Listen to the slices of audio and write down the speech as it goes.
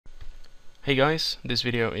Hey guys, this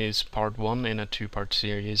video is part 1 in a two-part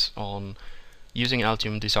series on using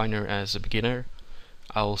Altium Designer as a beginner.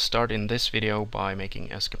 I'll start in this video by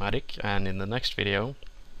making a schematic, and in the next video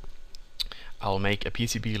I'll make a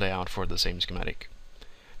PCB layout for the same schematic.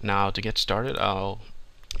 Now to get started, I'll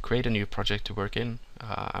create a new project to work in.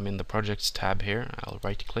 I'm in the projects tab here. I'll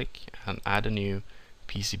right click and add a new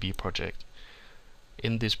PCB project.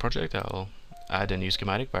 In this project I'll add a new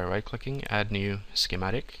schematic by right clicking, add new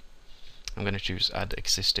schematic. I'm going to choose add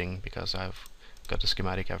existing because I've got a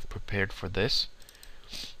schematic I've prepared for this,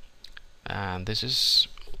 and this is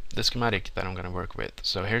the schematic that I'm going to work with.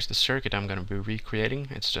 So here's the circuit I'm going to be recreating.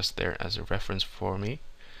 It's just there as a reference for me,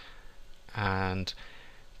 and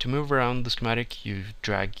to move around the schematic you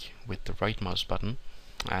drag with the right mouse button,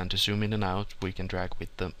 and to zoom in and out we can drag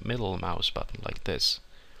with the middle mouse button like this.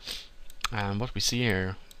 And what we see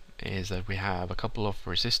here is that we have a couple of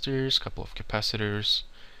resistors, a couple of capacitors,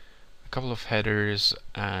 couple of headers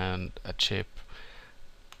and a chip,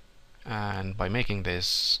 and by making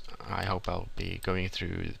this I hope I'll be going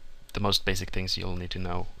through the most basic things you'll need to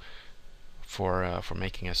know for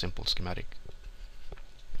making a simple schematic.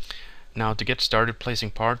 Now to get started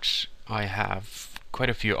placing parts, I have quite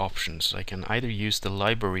a few options. I can either use the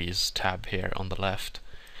libraries tab here on the left,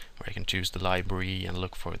 where I can choose the library and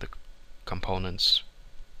look for the components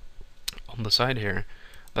on the side here.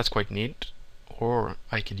 That's quite neat. Or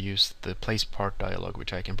I could use the place part dialog,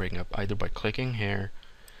 which I can bring up either by clicking here,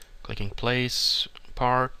 clicking place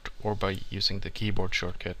part, or by using the keyboard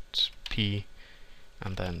shortcut P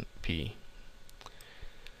and then P.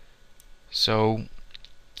 So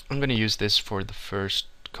I'm going to use this for the first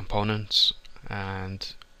components,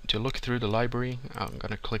 and to look through the library I'm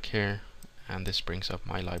going to click here, and this brings up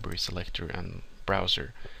my library selector and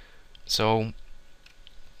browser. So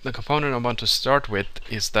the component I want to start with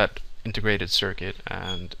is that integrated circuit,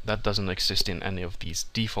 and that doesn't exist in any of these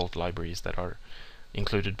default libraries that are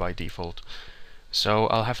included by default. So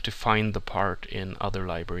I'll have to find the part in other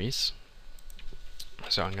libraries.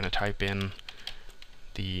 So I'm going to type in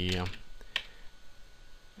the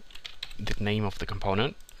name of the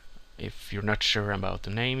component. If you're not sure about the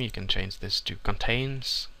name, you can change this to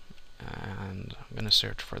contains, and I'm going to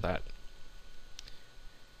search for that.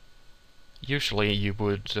 Usually you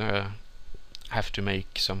would have to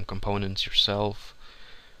make some components yourself.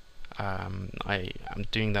 I'm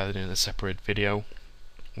doing that in a separate video,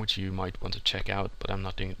 which you might want to check out, but I'm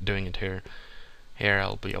not doing it here. Here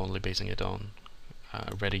I'll be only basing it on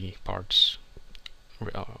ready parts,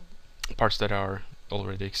 parts that are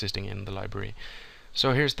already existing in the library.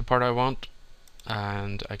 So here's the part I want,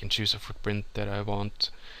 and I can choose a footprint that I want.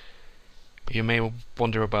 You may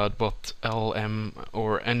wonder about what L, M,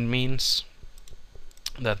 or N means.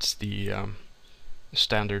 That's the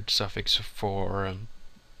standard suffix for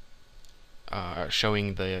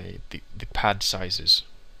showing the pad sizes.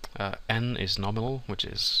 N is nominal, which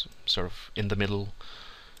is sort of in the middle,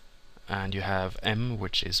 and you have M,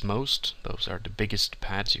 which is most. Those are the biggest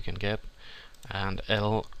pads you can get, and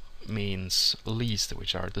L means least,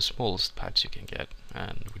 which are the smallest pads you can get,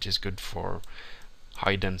 and which is good for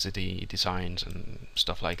high density designs and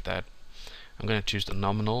stuff like that. I'm going to choose the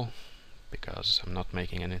nominal because I'm not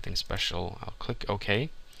making anything special. I'll click OK,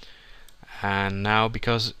 and now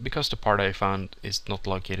because the part I found is not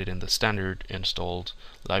located in the standard installed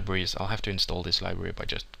libraries, I'll have to install this library by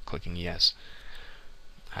just clicking yes.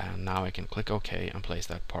 And now I can click OK and place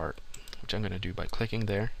that part, which I'm going to do by clicking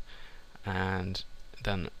there and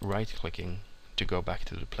then right clicking to go back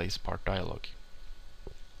to the place part dialog.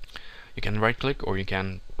 You can right click, or you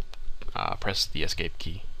can press the escape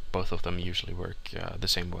key. Both of them usually work the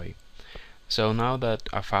same way. So now that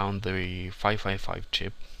I found the 555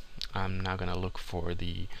 chip, I'm now going to look for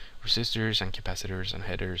the resistors and capacitors and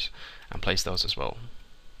headers and place those as well.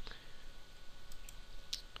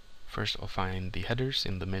 First I'll find the headers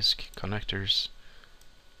in the MISC connectors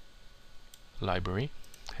library.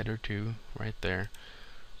 Header 2 right there.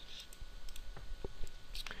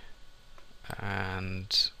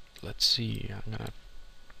 And let's see, I'm going to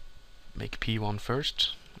make P1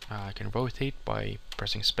 first. I can rotate by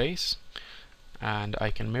pressing space, and I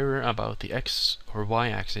can mirror about the X or Y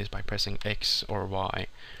axis by pressing X or Y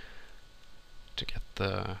to get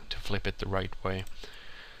to flip it the right way.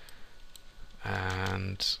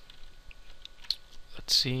 And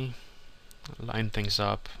let's see, line things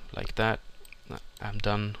up like that. I'm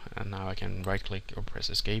done, and now I can right click or press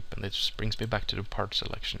escape, and this brings me back to the part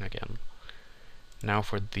selection again. Now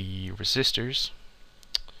for the resistors,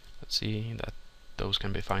 let's see that those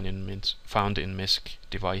can be found in MISC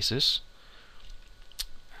devices,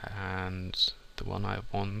 and the one I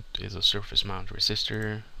want is a surface mount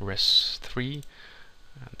resistor, res3,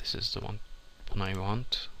 and this is the one I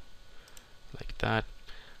want, like that.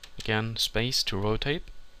 Again, space to rotate,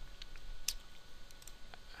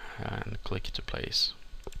 and click to place.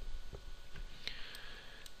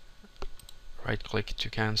 Right click to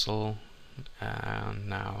cancel, and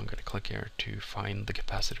now I'm going to click here to find the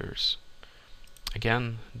capacitors.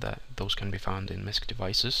 Again, those can be found in MISC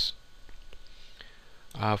devices.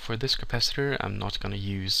 For this capacitor, I'm not going to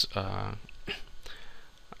use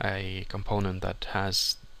a component that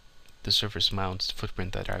has the surface mount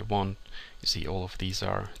footprint that I want. You see, all of these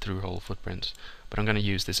are through-hole footprints, but I'm going to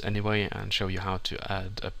use this anyway and show you how to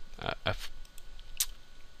add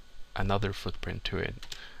another footprint to it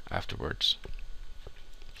afterwards.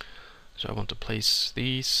 So I want to place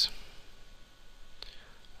these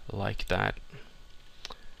like that.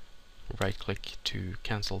 Right click to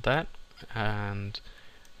cancel that, and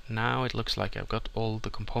now it looks like I've got all the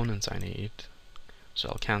components I need. So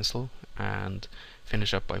I'll cancel and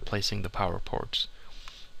finish up by placing the power ports.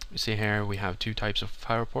 You see here we have two types of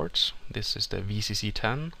power ports. This is the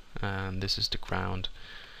VCC10 and this is the ground,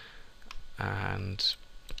 and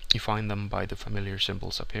you find them by the familiar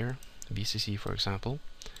symbols up here, VCC for example.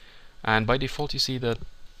 And by default you see the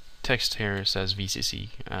text here says VCC,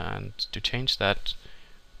 and to change that,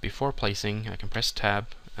 before placing I can press tab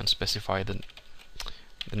and specify the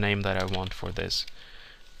name that I want for this.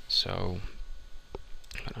 So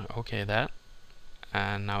I'm gonna OK that,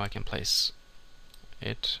 and now I can place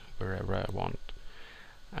it wherever I want.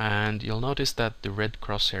 And you'll notice that the red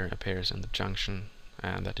crosshair appears in the junction,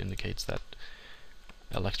 and that indicates that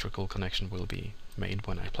electrical connection will be made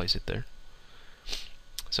when I place it there.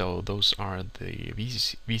 So those are the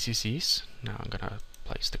VCCs. Now I'm gonna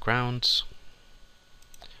place the grounds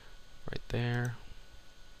right there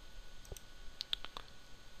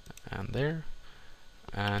and there.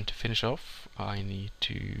 And to finish off, I need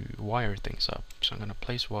to wire things up. So I'm gonna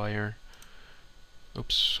place wire.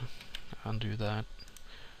 Oops, undo that.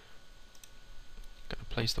 Gonna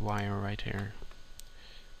place the wire right here.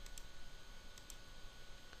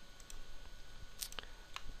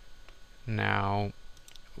 Now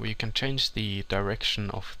we can change the direction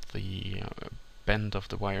of the bend of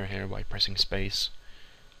the wire here by pressing space,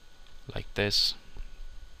 like this.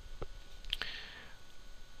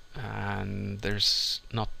 And there's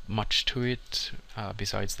not much to it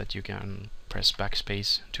besides that you can press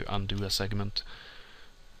backspace to undo a segment,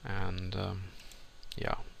 and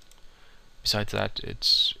yeah, besides that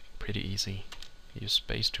it's pretty easy. Use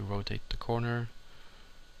space to rotate the corner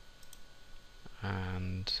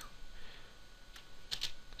and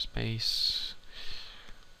space,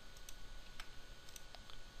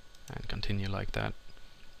 and continue like that.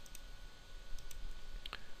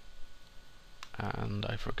 And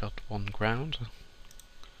I forgot one ground,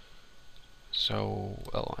 so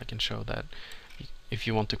well, I can show that if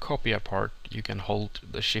you want to copy a part, you can hold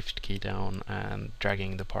the shift key down and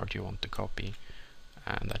dragging the part you want to copy,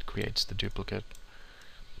 and that creates the duplicate.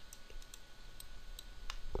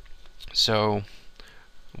 So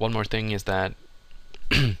one more thing is that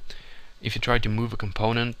if you try to move a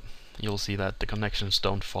component, you'll see that the connections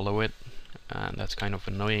don't follow it, and that's kind of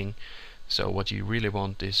annoying. So what you really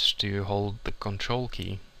want is to hold the control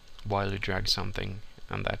key while you drag something,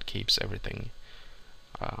 and that keeps everything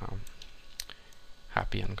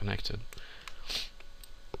happy and connected.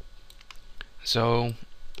 So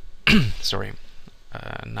sorry,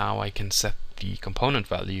 now I can set the component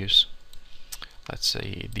values. Let's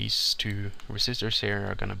say these two resistors here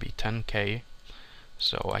are gonna be 10K,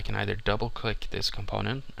 so I can either double click this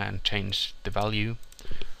component and change the value,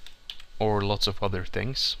 or lots of other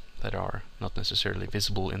things that are not necessarily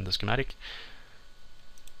visible in the schematic,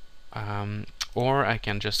 or I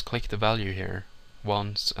can just click the value here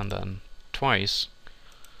once and then twice,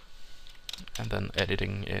 and then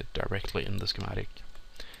editing it directly in the schematic.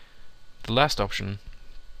 The last option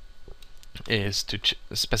is to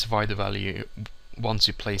specify the value once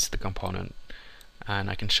you place the component, and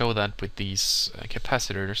I can show that with these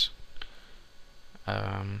capacitors.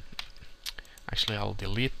 Actually, I'll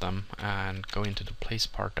delete them and go into the place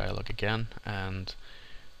part dialog again, and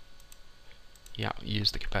yeah,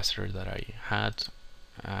 use the capacitor that I had.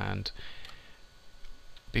 And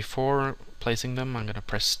before placing them, I'm gonna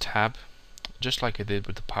press tab, just like I did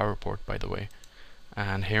with the power port, by the way,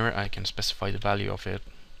 and here I can specify the value of it.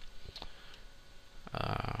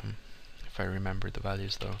 If I remember the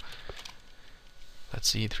values though. Let's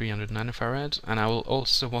see, 300 nanofarad, and I will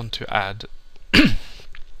also want to add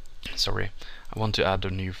sorry, I want to add a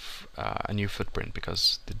new footprint,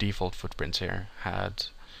 because the default footprints here had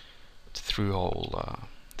through-hole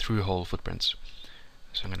through-hole footprints.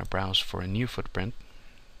 So I'm going to browse for a new footprint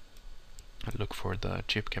and look for the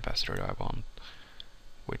chip capacitor I want,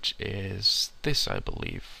 which is this, I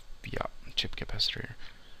believe. Yeah, chip capacitor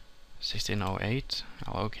 1608.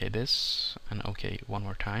 I'll OK this and OK one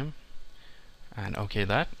more time and OK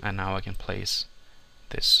that, and now I can place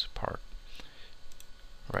this part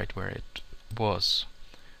right where it was.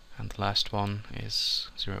 And the last one is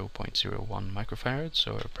 0.01 microfarad,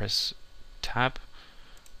 so I press tab,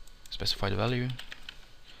 specify the value,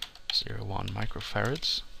 0.1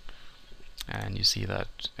 microfarads, and you see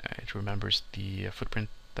that it remembers the footprint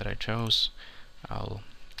that I chose. I'll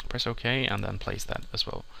press OK and then place that as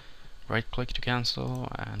well. Right click to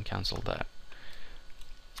cancel and cancel that.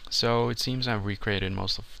 So it seems I've recreated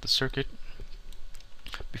most of the circuit.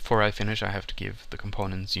 Before I finish, I have to give the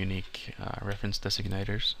components unique reference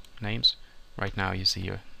designators names. Right now you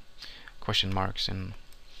see question marks in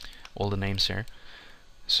all the names here.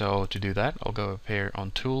 So to do that, I'll go up here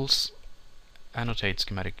on Tools, Annotate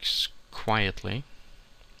Schematics Quietly.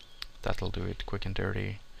 That'll do it quick and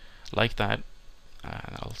dirty like that.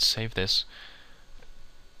 And I'll save this.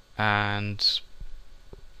 And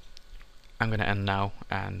I'm going to end now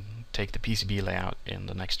and take the PCB layout in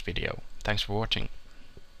the next video. Thanks for watching.